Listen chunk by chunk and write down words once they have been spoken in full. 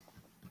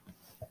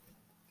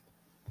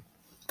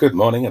Good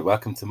morning and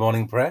welcome to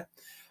morning prayer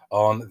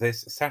on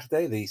this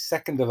Saturday, the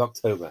 2nd of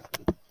October.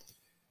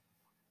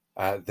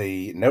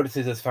 The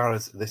notices as far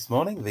as this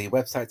morning, the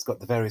website's got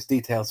the various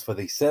details for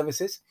the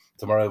services.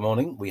 Tomorrow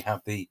morning we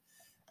have the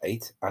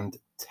 8 and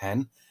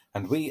 10,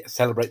 and we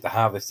celebrate the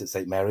harvest at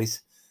St.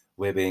 Mary's.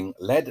 We're being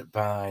led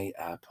by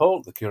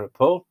Paul, the curate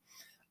Paul,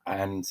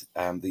 and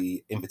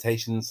the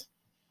invitations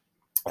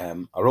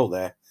are all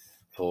there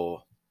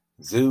for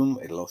Zoom.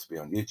 It'll also be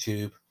on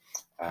YouTube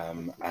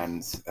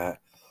and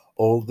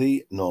all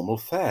the normal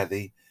fare.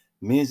 The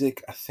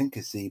music, I think,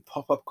 is the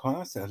pop-up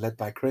choir, so led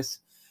by Chris.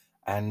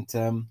 And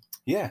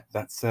yeah,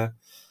 that's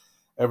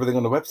everything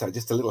on the website.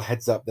 Just a little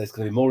heads up, there's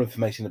going to be more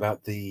information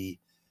about the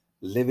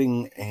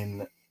Living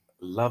in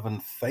Love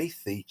and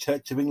Faith, the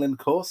Church of England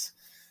course.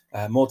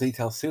 More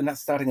details soon.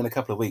 That's starting in a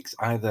couple of weeks,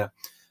 either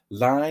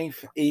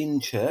live in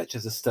church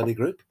as a study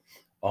group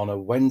on a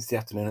Wednesday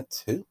afternoon at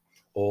 2,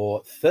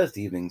 or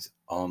Thursday evenings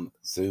on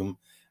Zoom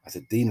as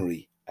a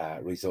deanery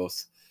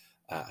resource.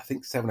 I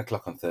think 7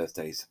 o'clock on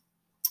Thursdays.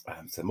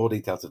 So more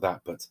details of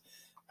that, but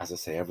as I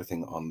say,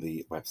 everything on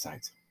the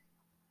website.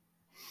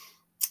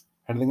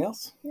 Anything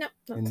else? No,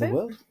 in the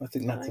world? I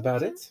think that's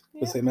about it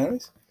for St.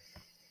 Mary's.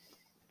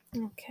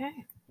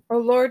 Okay. O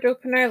Lord,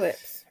 open our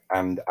lips,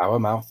 and our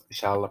mouth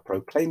shall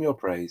proclaim your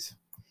praise.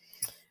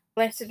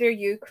 Blessed are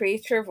you,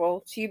 Creator of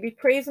all. To you be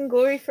praise and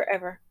glory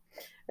forever.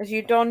 As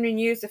you dawn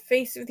renews the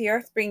face of the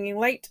earth, bringing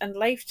light and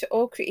life to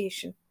all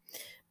creation.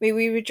 May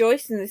we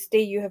rejoice in this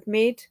day you have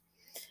made.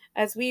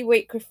 As we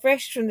wake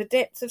refreshed from the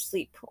depths of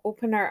sleep,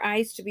 open our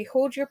eyes to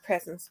behold your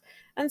presence,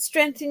 and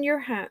strengthen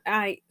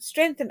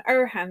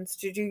our hands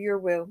to do your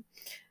will,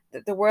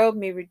 that the world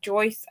may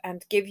rejoice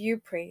and give you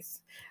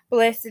praise.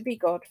 Blessed be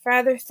God,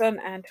 Father, Son,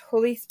 and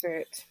Holy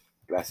Spirit.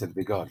 Blessed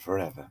be God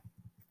forever.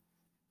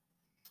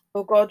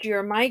 O God, you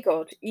are my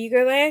God.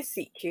 Eagerly I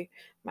seek you.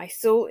 My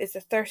soul is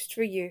athirst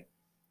for you.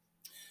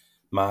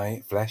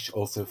 My flesh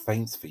also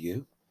faints for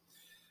you,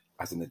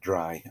 as in a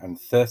dry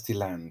and thirsty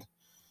land,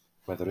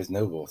 where there is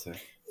no water.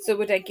 So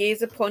would I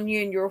gaze upon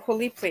you in your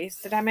holy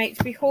place, that I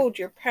might behold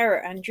your power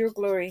and your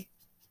glory.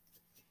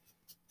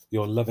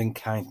 Your loving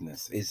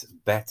kindness is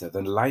better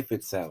than life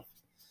itself,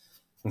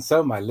 and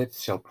so my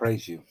lips shall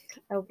praise you.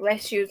 I will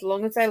bless you as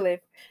long as I live,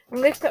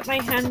 and lift up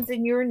my hands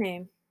in your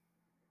name.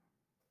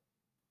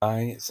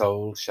 My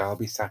soul shall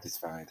be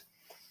satisfied,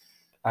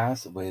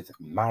 as with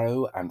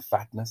marrow and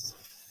fatness,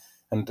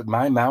 and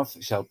my mouth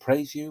shall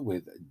praise you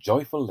with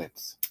joyful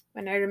lips.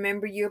 When I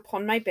remember you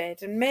upon my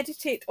bed, and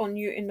meditate on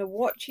you in the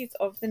watches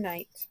of the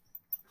night.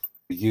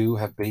 You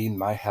have been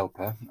my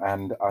helper,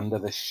 and under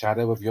the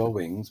shadow of your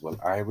wings will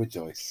I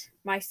rejoice.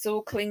 My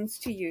soul clings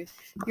to you.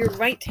 Your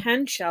right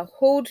hand shall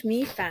hold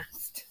me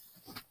fast.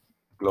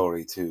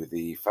 Glory to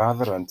the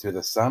Father, and to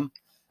the Son,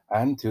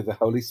 and to the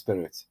Holy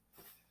Spirit,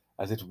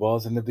 as it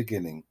was in the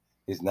beginning,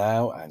 is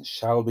now, and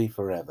shall be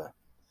forever.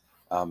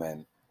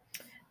 Amen.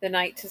 The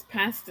night has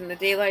passed, and the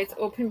daylight is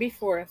open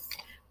before us.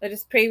 Let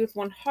us pray with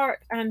one heart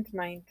and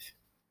mind.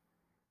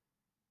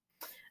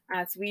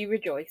 As we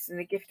rejoice in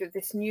the gift of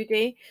this new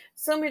day,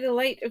 so may the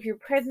light of your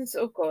presence,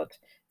 O God,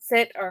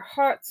 set our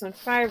hearts on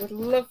fire with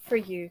love for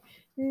you,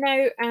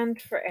 now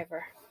and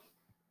forever.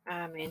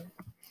 Amen.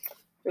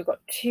 We've got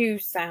 2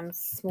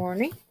 Psalms this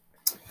morning.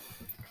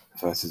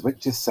 First is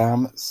which is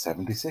Psalm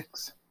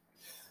 76.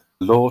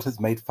 The Lord has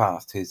made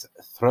fast his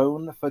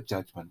throne for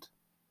judgment.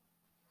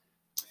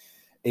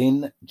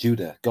 In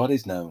Judah God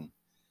is known.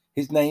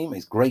 His name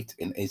is great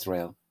in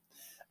Israel.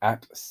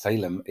 At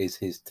Salem is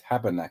his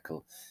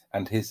tabernacle,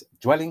 and his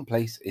dwelling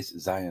place is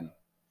Zion.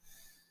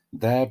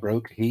 There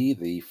broke he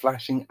the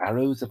flashing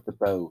arrows of the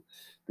bow,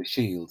 the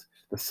shield,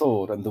 the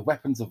sword, and the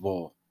weapons of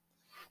war.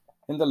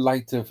 In the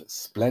light of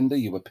splendor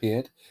you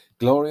appeared,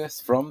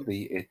 glorious from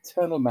the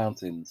eternal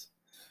mountains.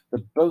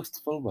 The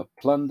boastful were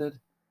plundered,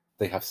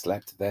 they have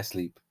slept their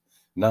sleep.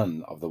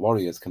 None of the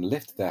warriors can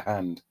lift their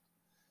hand.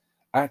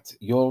 At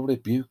your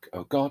rebuke,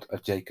 O God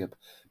of Jacob,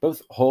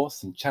 both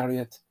horse and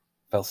chariot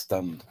fell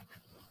stunned.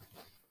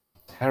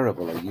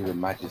 Terrible are you in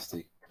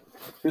majesty.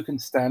 Who can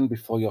stand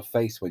before your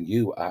face when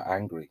you are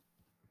angry?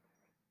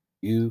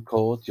 You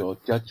caused your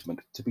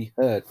judgment to be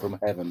heard from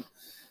heaven.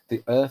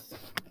 The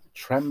earth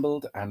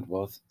trembled and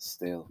was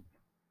still.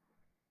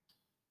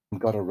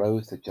 And God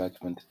arose to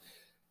judgment,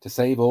 to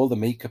save all the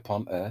meek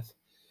upon earth.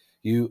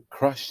 You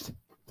crushed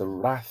the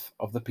wrath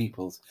of the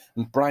peoples,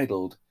 and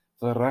bridled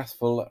the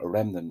wrathful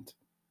remnant.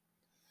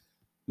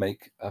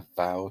 Make a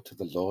vow to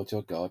the Lord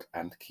your God,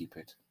 and keep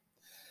it.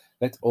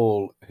 Let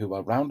all who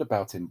are round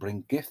about him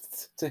bring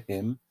gifts to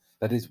him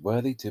that is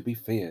worthy to be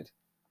feared.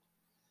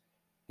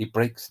 He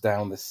breaks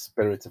down the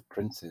spirit of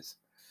princes,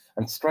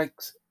 and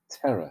strikes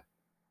terror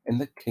in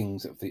the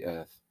kings of the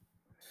earth.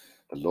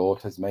 The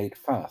Lord has made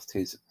fast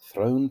his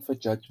throne for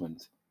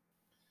judgment.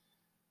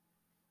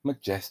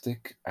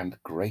 Majestic and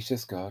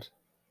gracious God,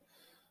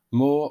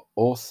 more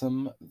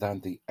awesome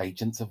than the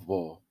agents of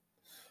war,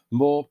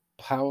 more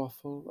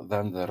powerful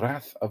than the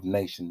wrath of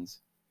nations.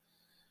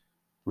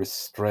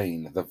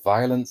 Restrain the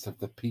violence of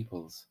the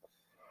peoples,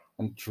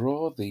 and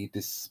draw the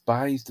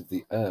despised of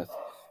the earth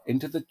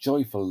into the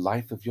joyful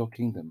life of your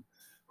kingdom,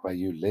 where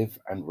you live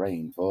and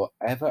reign for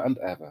ever and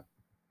ever.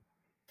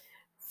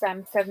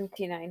 Psalm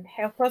 79.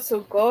 Help us,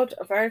 O God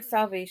of our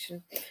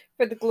salvation,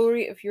 for the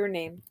glory of your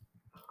name.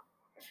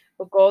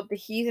 O God, the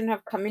heathen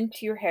have come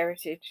into your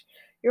heritage.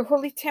 Your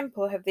holy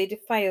temple have they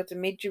defiled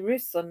and made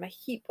Jerusalem a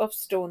heap of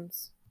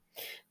stones.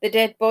 The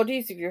dead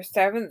bodies of your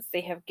servants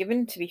they have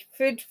given to be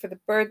food for the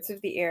birds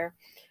of the air,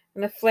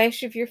 and the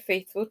flesh of your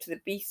faithful to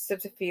the beasts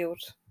of the field.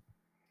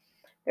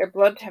 Their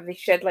blood have they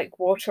shed like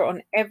water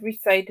on every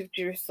side of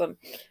Jerusalem,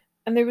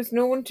 and there was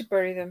no one to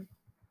bury them.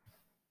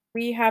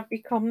 We have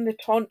become the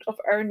taunt of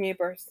our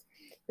neighbours,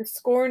 the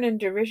scorn and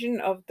derision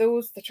of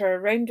those that are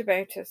round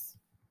about us.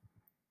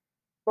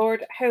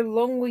 Lord, how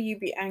long will you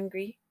be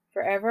angry?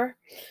 Forever?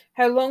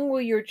 How long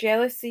will your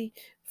jealousy,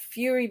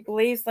 fury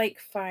blaze like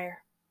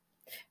fire?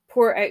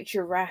 Pour out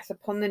your wrath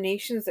upon the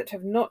nations that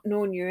have not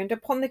known you, and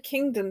upon the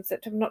kingdoms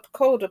that have not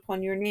called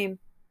upon your name.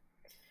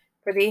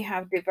 For they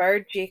have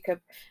devoured Jacob,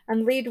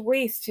 and laid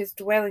waste his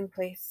dwelling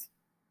place.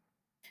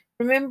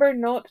 Remember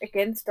not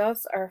against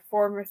us our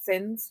former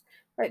sins.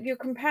 Let your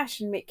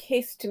compassion make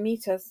haste to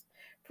meet us,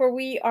 for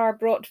we are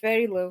brought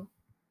very low.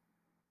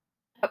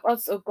 Help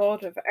us, O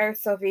God of our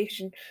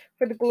salvation,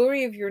 for the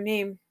glory of your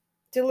name.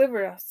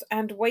 Deliver us,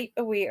 and wipe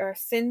away our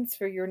sins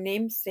for your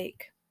name's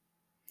sake.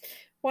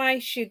 Why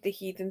should the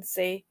heathen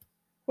say,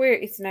 where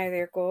is now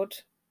their God?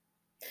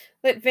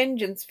 Let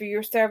vengeance for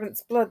your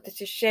servants' blood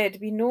that is shed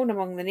be known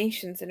among the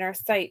nations in our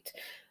sight.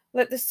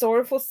 Let the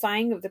sorrowful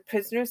sighing of the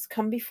prisoners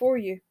come before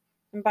you,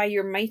 and by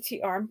your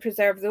mighty arm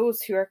preserve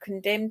those who are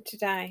condemned to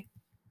die.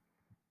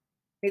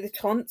 May the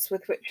taunts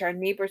with which our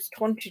neighbours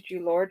taunted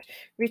you, Lord,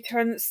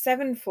 return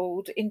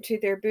sevenfold into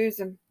their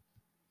bosom.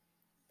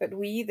 But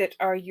we that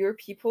are your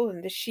people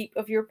and the sheep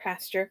of your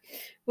pasture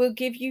will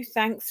give you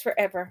thanks for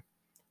ever,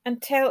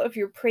 and tell of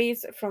your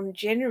praise from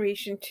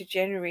generation to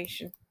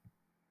generation.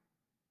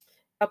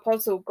 Help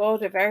us, O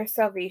God of our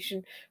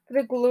salvation, for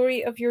the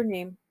glory of your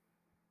name.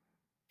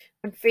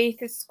 When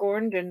faith is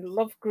scorned and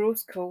love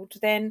grows cold,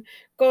 then,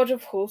 God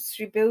of hosts,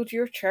 rebuild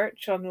your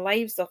church on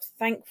lives of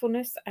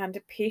thankfulness and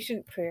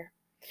patient prayer,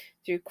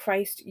 through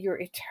Christ your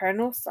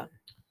eternal Son.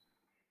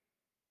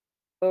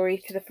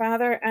 Glory to the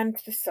Father, and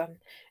to the Son,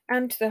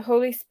 and to the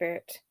Holy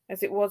Spirit,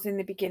 as it was in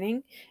the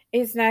beginning,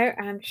 is now,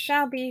 and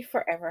shall be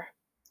forever.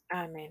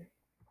 Amen.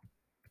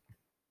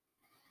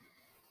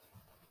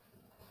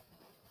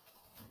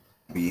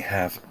 We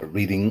have a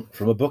reading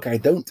from a book I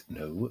don't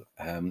know.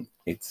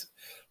 It's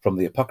from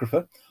the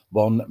Apocrypha,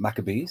 1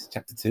 Maccabees,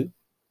 chapter 2.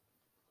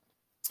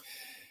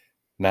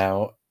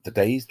 Now the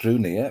days drew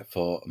near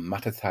for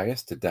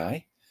Mattathias to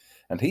die,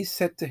 and he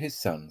said to his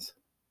sons,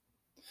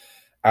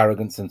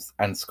 arrogance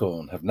and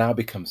scorn have now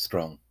become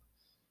strong.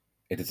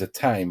 It is a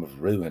time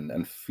of ruin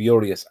and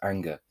furious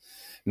anger.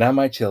 Now,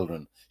 my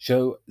children,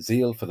 show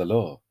zeal for the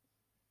law,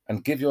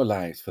 and give your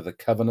lives for the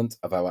covenant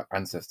of our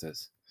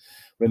ancestors.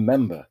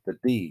 Remember the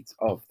deeds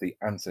of the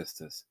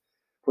ancestors,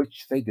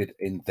 which they did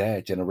in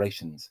their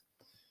generations,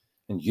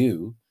 and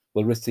you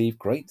will receive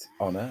great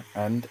honor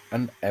and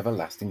an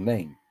everlasting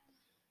name.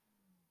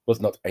 Was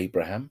not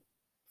Abraham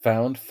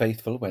found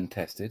faithful when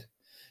tested,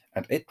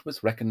 and it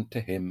was reckoned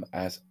to him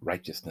as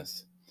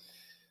righteousness?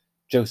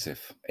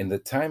 Joseph, in the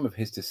time of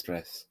his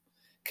distress,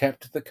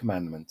 kept the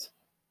commandment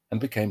and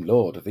became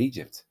lord of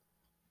Egypt.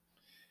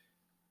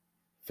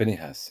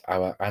 Phinehas,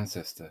 our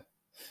ancestor,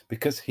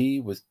 because he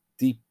was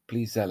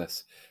deeply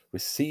zealous,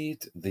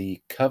 received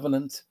the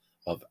covenant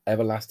of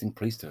everlasting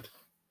priesthood.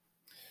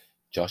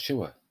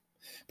 Joshua,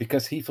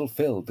 because he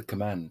fulfilled the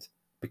command,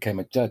 became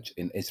a judge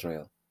in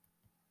Israel.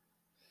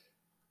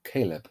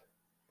 Caleb,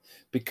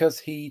 because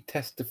he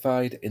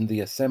testified in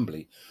the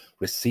assembly,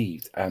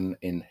 received an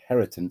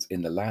inheritance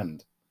in the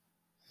land.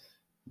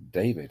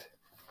 David,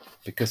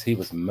 because he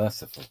was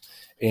merciful,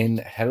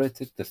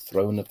 inherited the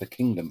throne of the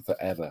kingdom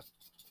forever.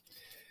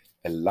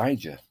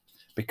 Elijah,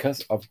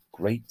 because of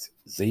great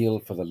zeal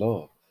for the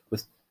law,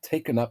 was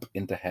taken up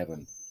into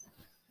heaven.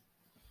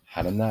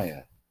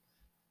 Hananiah,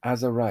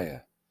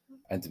 Azariah,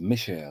 and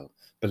Mishael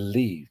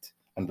believed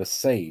and were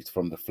saved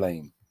from the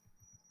flame.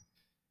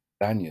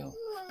 Daniel,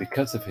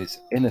 because of his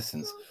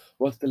innocence,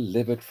 was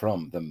delivered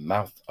from the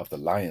mouth of the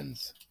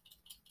lions.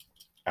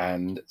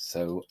 And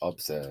so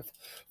observe,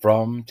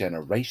 from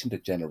generation to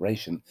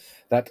generation,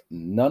 that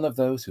none of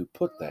those who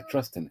put their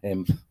trust in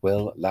him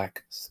will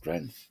lack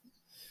strength.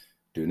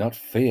 Do not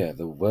fear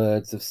the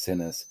words of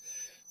sinners,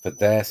 for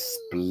their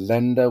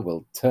splendor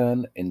will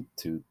turn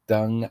into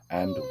dung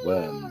and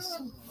worms.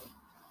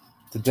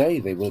 Today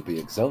they will be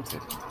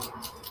exalted,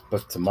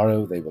 but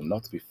tomorrow they will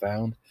not be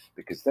found,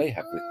 because they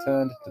have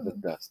returned to the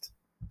dust,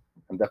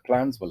 and their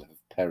plans will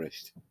have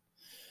perished.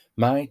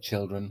 My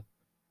children,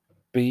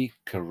 be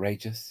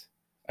courageous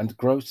and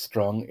grow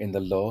strong in the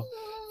law,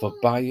 for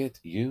by it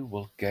you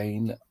will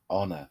gain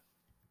honor.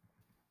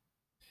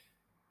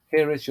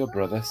 Here is your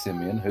brother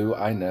Simeon, who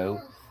I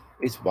know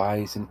is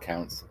wise in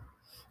counsel.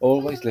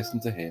 Always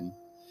listen to him.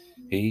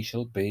 He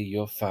shall be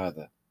your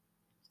father.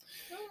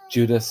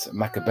 Judas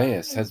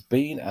Maccabeus has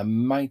been a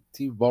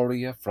mighty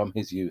warrior from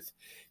his youth.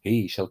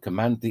 He shall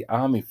command the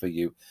army for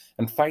you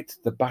and fight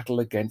the battle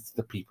against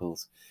the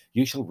peoples.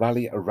 You shall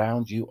rally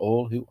around you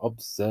all who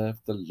observe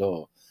the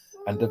law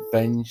and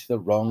avenge the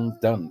wrong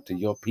done to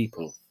your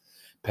people.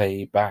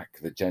 Pay back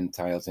the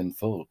Gentiles in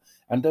full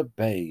and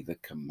obey the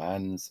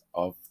commands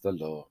of the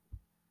law.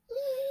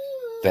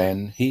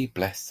 Then he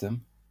blessed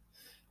them,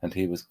 and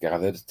he was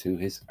gathered to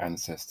his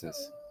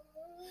ancestors.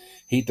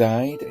 He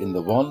died in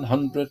the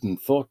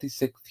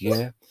 146th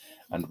year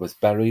and was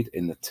buried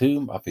in the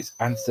tomb of his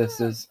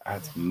ancestors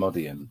at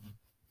Modian.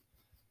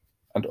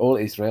 And all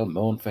Israel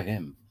mourned for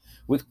him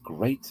with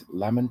great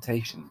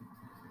lamentation.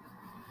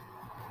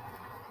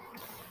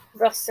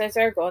 Thus says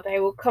our God,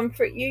 I will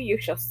comfort you, you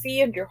shall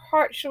see, and your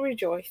heart shall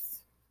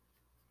rejoice.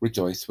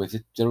 Rejoice with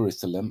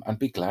Jerusalem and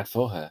be glad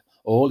for her,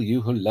 all you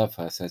who love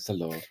her, says the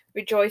Lord.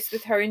 Rejoice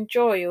with her in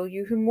joy, all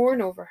you who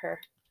mourn over her.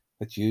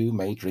 That you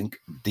may drink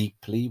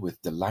deeply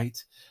with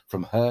delight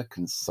from her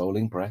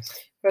consoling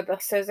breast. For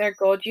thus says our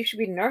God, you shall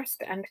be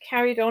nursed and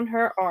carried on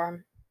her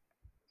arm.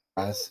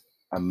 As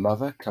a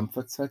mother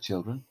comforts her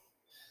children,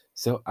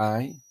 so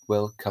I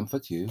will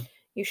comfort you.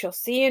 You shall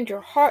see, and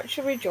your heart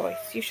shall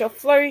rejoice. You shall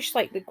flourish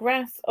like the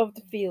grass of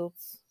the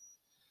fields.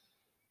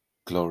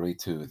 Glory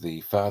to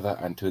the Father,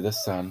 and to the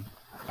Son,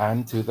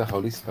 and to the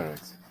Holy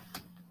Spirit,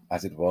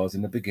 as it was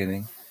in the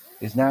beginning,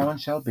 is now, and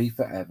shall be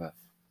forever.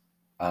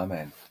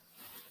 Amen.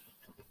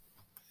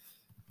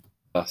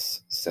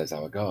 Thus says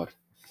our God,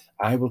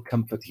 I will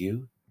comfort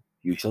you,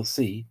 you shall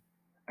see,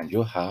 and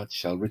your heart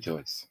shall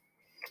rejoice.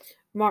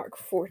 Mark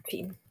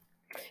 14.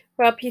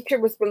 While Peter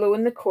was below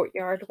in the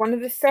courtyard, one of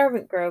the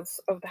servant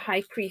girls of the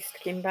high priest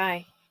came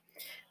by.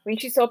 When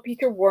she saw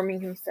Peter warming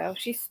himself,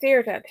 she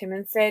stared at him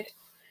and said,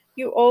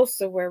 You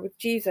also were with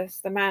Jesus,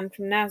 the man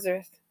from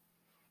Nazareth.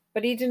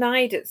 But he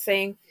denied it,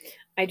 saying,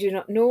 I do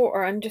not know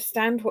or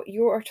understand what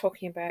you are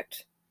talking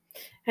about.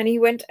 And he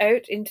went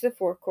out into the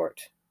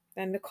forecourt.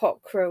 Then the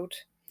cock crowed.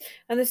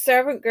 And the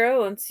servant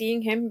girl, on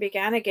seeing him,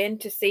 began again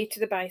to say to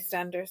the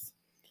bystanders,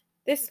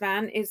 This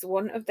man is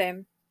one of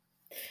them.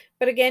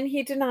 But again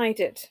he denied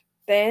it.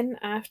 Then,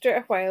 after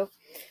a while,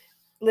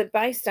 the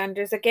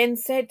bystanders again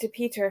said to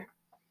Peter,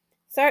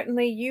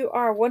 Certainly you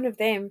are one of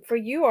them, for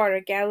you are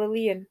a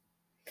Galilean.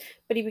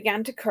 But he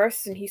began to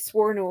curse, and he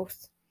swore an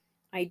oath,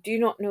 I do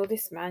not know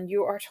this man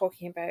you are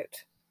talking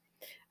about.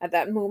 At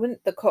that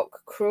moment the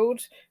cock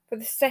crowed for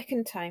the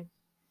second time.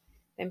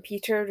 Then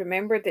Peter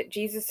remembered that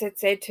Jesus had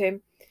said to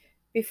him,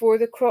 Before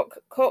the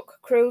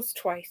cock crows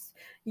twice,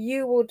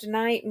 you will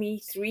deny me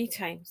 3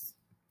 times.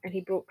 And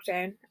he broke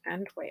down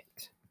and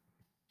wept.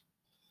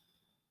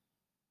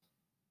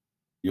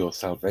 Your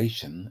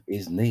salvation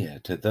is near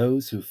to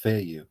those who fear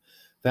you,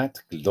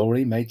 that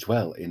glory may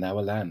dwell in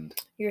our land.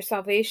 Your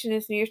salvation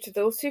is near to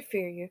those who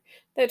fear you,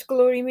 that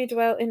glory may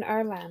dwell in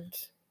our land.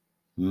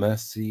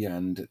 Mercy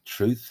and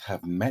truth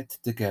have met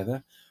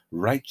together,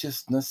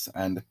 righteousness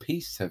and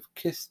peace have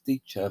kissed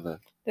each other.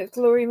 That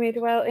glory may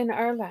dwell in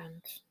our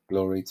land.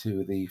 Glory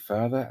to the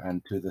Father,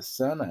 and to the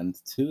Son, and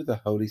to the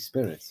Holy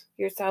Spirit.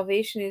 Your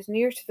salvation is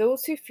near to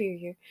those who fear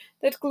you,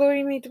 that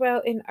glory may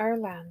dwell in our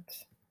land.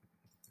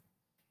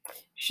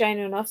 Shine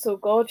on us, O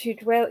God, who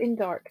dwell in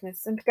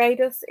darkness, and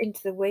guide us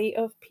into the way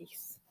of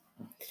peace.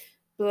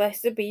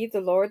 Blessed be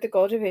the Lord, the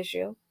God of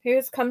Israel, who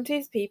has come to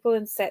his people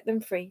and set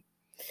them free.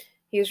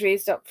 He has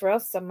raised up for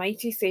us a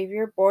mighty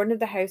Saviour, born of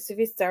the house of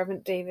his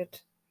servant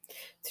David.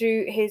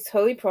 Through his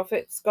holy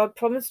prophets, God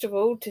promised of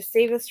old to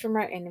save us from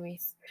our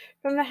enemies,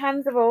 from the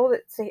hands of all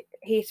that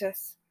hate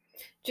us,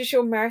 to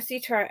show mercy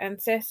to our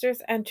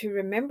ancestors, and to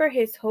remember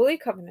his holy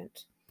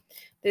covenant.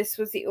 This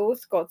was the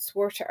oath God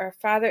swore to our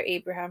father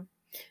Abraham,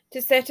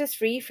 to set us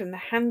free from the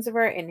hands of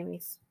our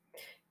enemies,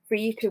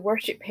 free to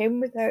worship him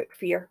without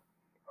fear,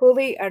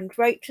 holy and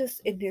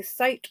righteous in his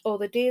sight all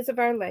the days of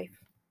our life.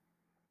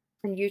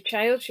 And you,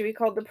 child, shall be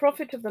called the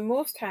prophet of the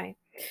Most High,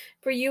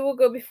 for you will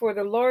go before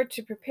the Lord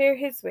to prepare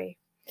his way,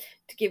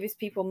 to give his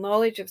people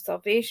knowledge of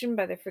salvation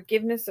by the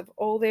forgiveness of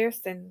all their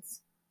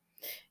sins.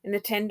 In the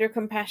tender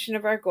compassion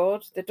of our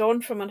God, the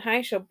dawn from on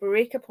high shall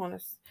break upon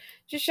us,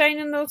 to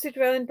shine on those who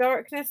dwell in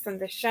darkness and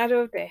the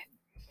shadow of death,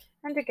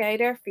 and to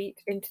guide our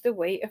feet into the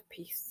way of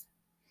peace.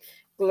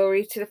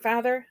 Glory to the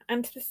Father,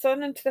 and to the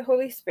Son, and to the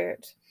Holy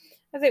Spirit,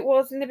 as it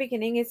was in the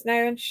beginning, is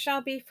now, and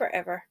shall be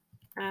forever.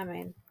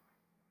 Amen.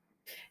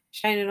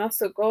 Shine on us,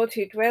 O God,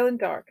 who dwell in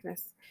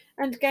darkness,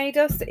 and guide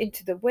us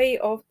into the way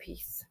of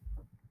peace.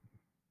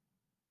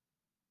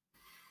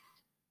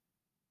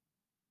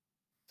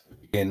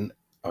 Begin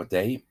our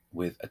day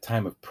with a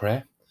time of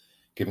prayer,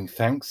 giving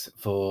thanks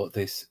for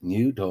this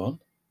new dawn,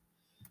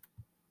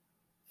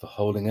 for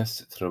holding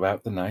us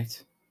throughout the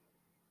night.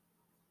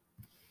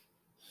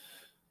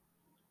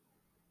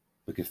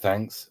 We give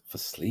thanks for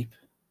sleep,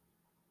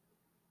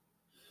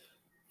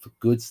 for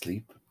good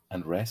sleep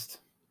and rest.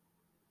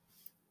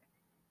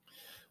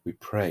 We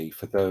pray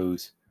for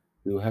those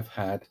who have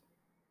had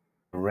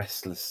a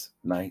restless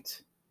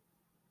night,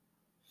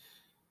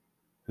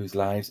 whose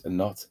lives are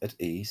not at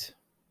ease.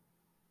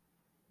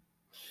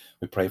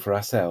 We pray for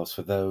ourselves,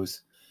 for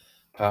those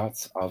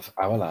parts of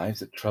our lives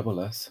that trouble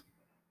us.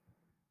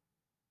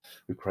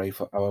 We pray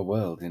for our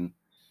world. There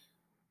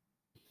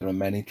are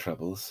many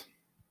troubles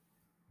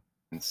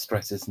and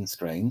stresses and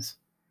strains.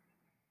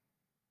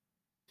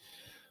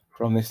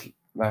 From this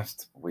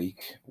last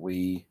week,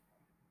 we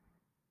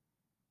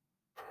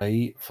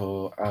pray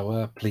for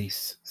our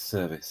police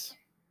service,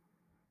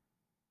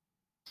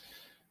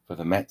 for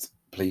the Met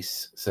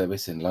Police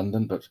Service in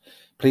London, but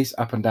police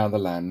up and down the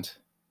land,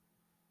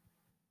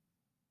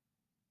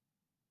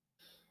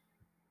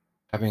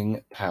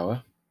 having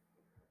power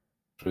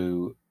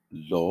through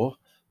law,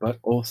 but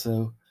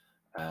also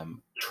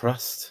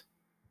trust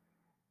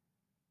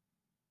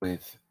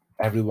with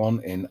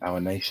everyone in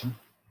our nation.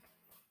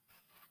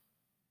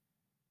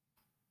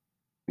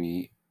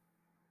 We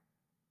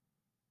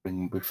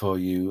bring before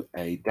you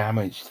a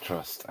damaged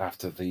trust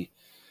after the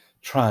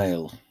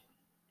trial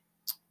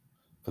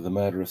for the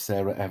murder of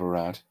Sarah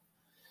Everard.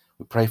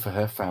 We pray for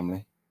her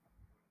family.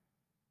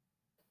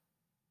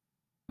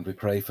 And we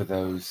pray for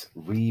those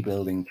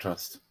rebuilding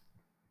trust.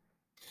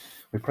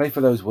 We pray for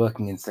those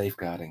working in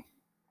safeguarding,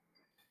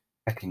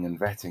 checking and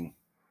vetting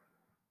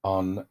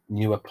on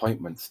new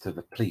appointments to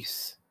the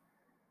police,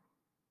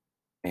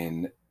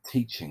 in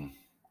teaching,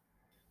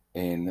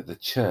 in the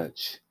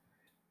church,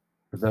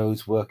 for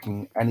those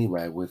working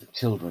anywhere with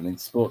children, in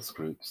sports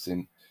groups,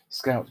 in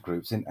scout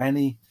groups, in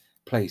any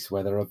place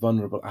where there are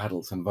vulnerable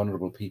adults and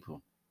vulnerable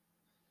people,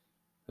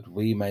 that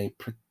we may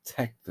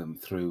protect them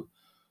through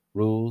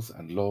rules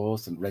and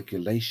laws and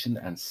regulation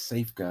and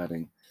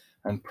safeguarding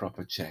and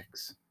proper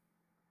checks.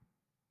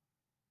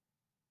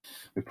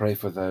 We pray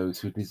for those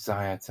who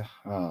desire to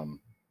harm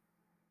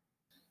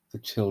the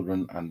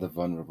children and the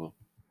vulnerable,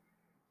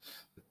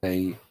 that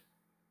they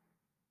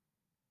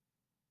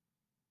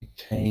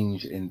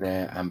change in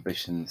their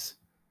ambitions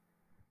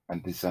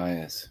and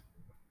desires.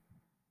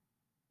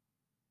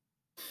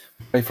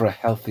 We pray for a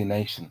healthy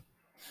nation,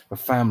 for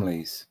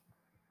families,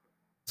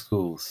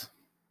 schools,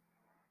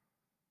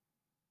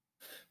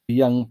 for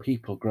young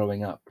people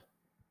growing up.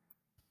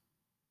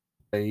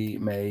 They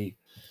may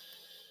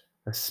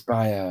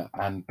aspire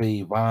and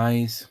be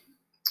wise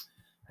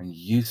and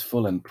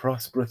useful and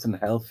prosperous and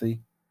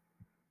healthy,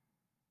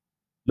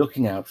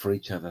 looking out for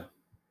each other,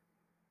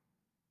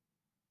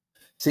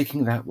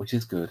 seeking that which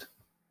is good.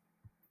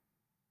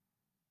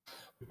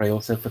 We pray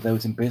also for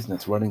those in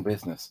business, running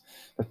business,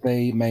 that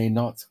they may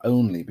not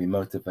only be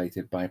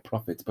motivated by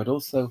profits, but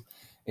also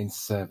in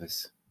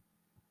service.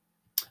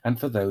 And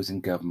for those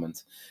in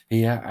government,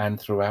 here and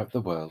throughout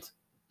the world,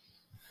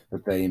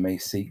 that they may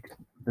seek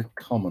the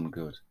common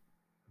good.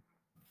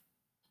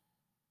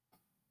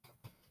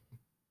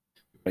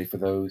 We pray for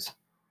those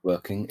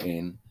working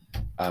in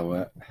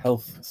our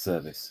health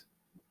service,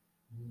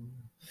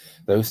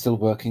 those still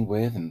working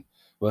with and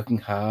working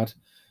hard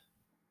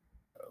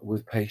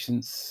with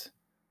patients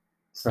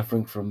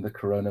suffering from the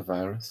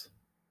coronavirus,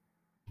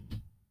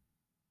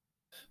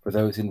 for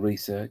those in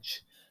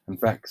research and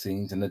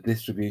vaccines and the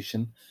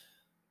distribution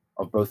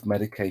of both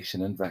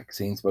medication and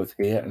vaccines, both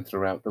here and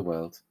throughout the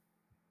world.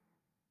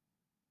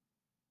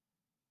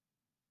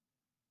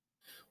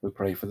 We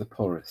pray for the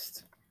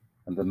poorest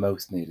and the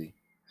most needy,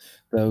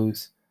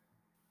 those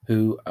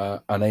who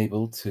are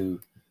unable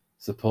to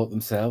support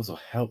themselves or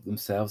help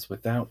themselves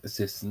without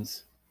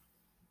assistance.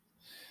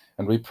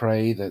 And we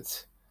pray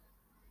that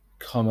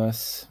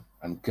commerce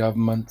and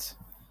government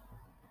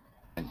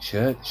and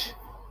church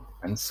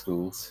and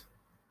schools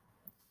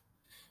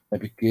may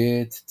be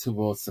geared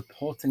towards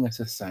supporting a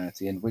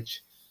society in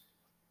which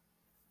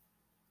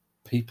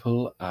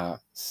people are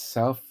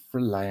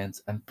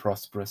self-reliant and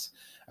prosperous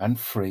and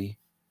free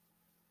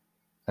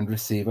and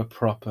receive a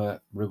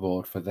proper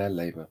reward for their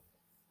labor.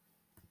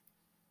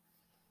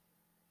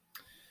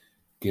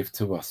 Give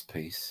to us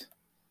peace.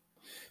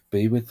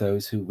 Be with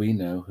those who we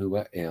know who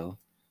are ill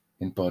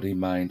in body,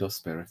 mind, or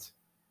spirit.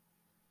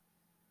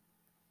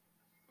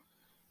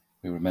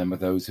 We remember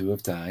those who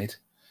have died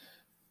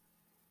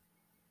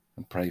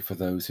and pray for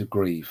those who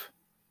grieve.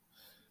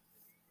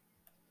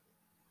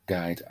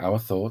 Guide our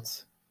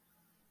thoughts,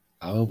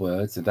 our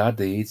words, and our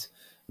deeds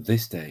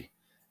this day,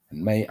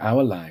 and may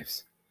our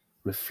lives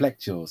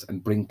reflect yours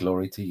and bring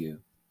glory to you.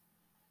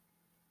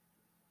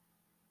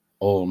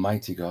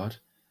 Almighty God,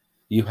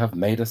 you have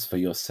made us for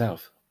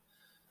yourself,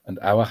 and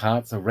our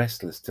hearts are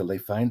restless till they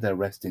find their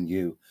rest in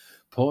you.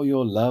 Pour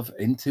your love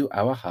into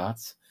our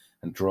hearts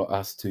and draw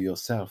us to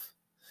yourself,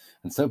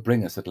 and so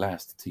bring us at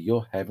last to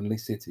your heavenly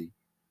city,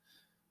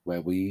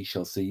 where we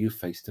shall see you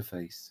face to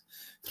face,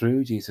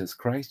 through Jesus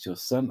Christ, your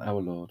Son, our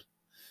Lord,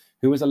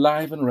 who is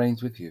alive and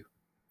reigns with you,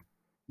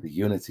 the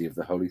unity of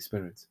the Holy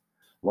Spirit,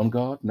 one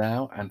God,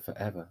 now and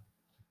forever.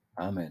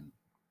 Amen.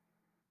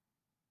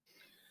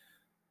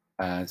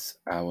 As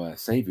our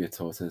Saviour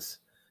taught us,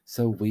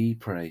 so we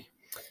pray.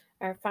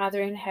 Our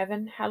Father in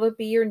heaven, hallowed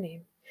be your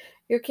name.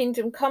 Your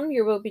kingdom come,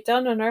 your will be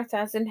done on earth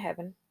as in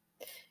heaven.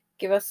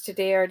 Give us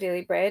today our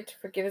daily bread.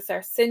 Forgive us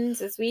our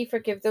sins as we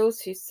forgive those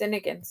who sin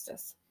against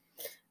us.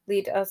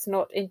 Lead us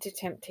not into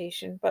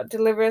temptation, but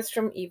deliver us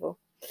from evil.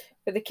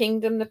 For the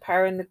kingdom, the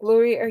power, and the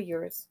glory are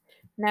yours,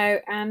 now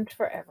and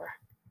forever.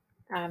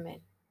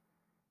 Amen.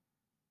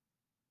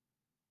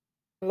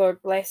 The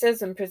Lord bless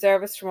us and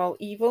preserve us from all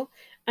evil,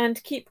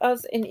 and keep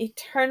us in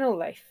eternal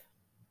life.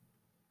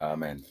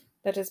 Amen.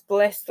 Let us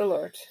bless the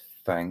Lord.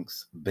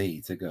 Thanks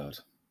be to God.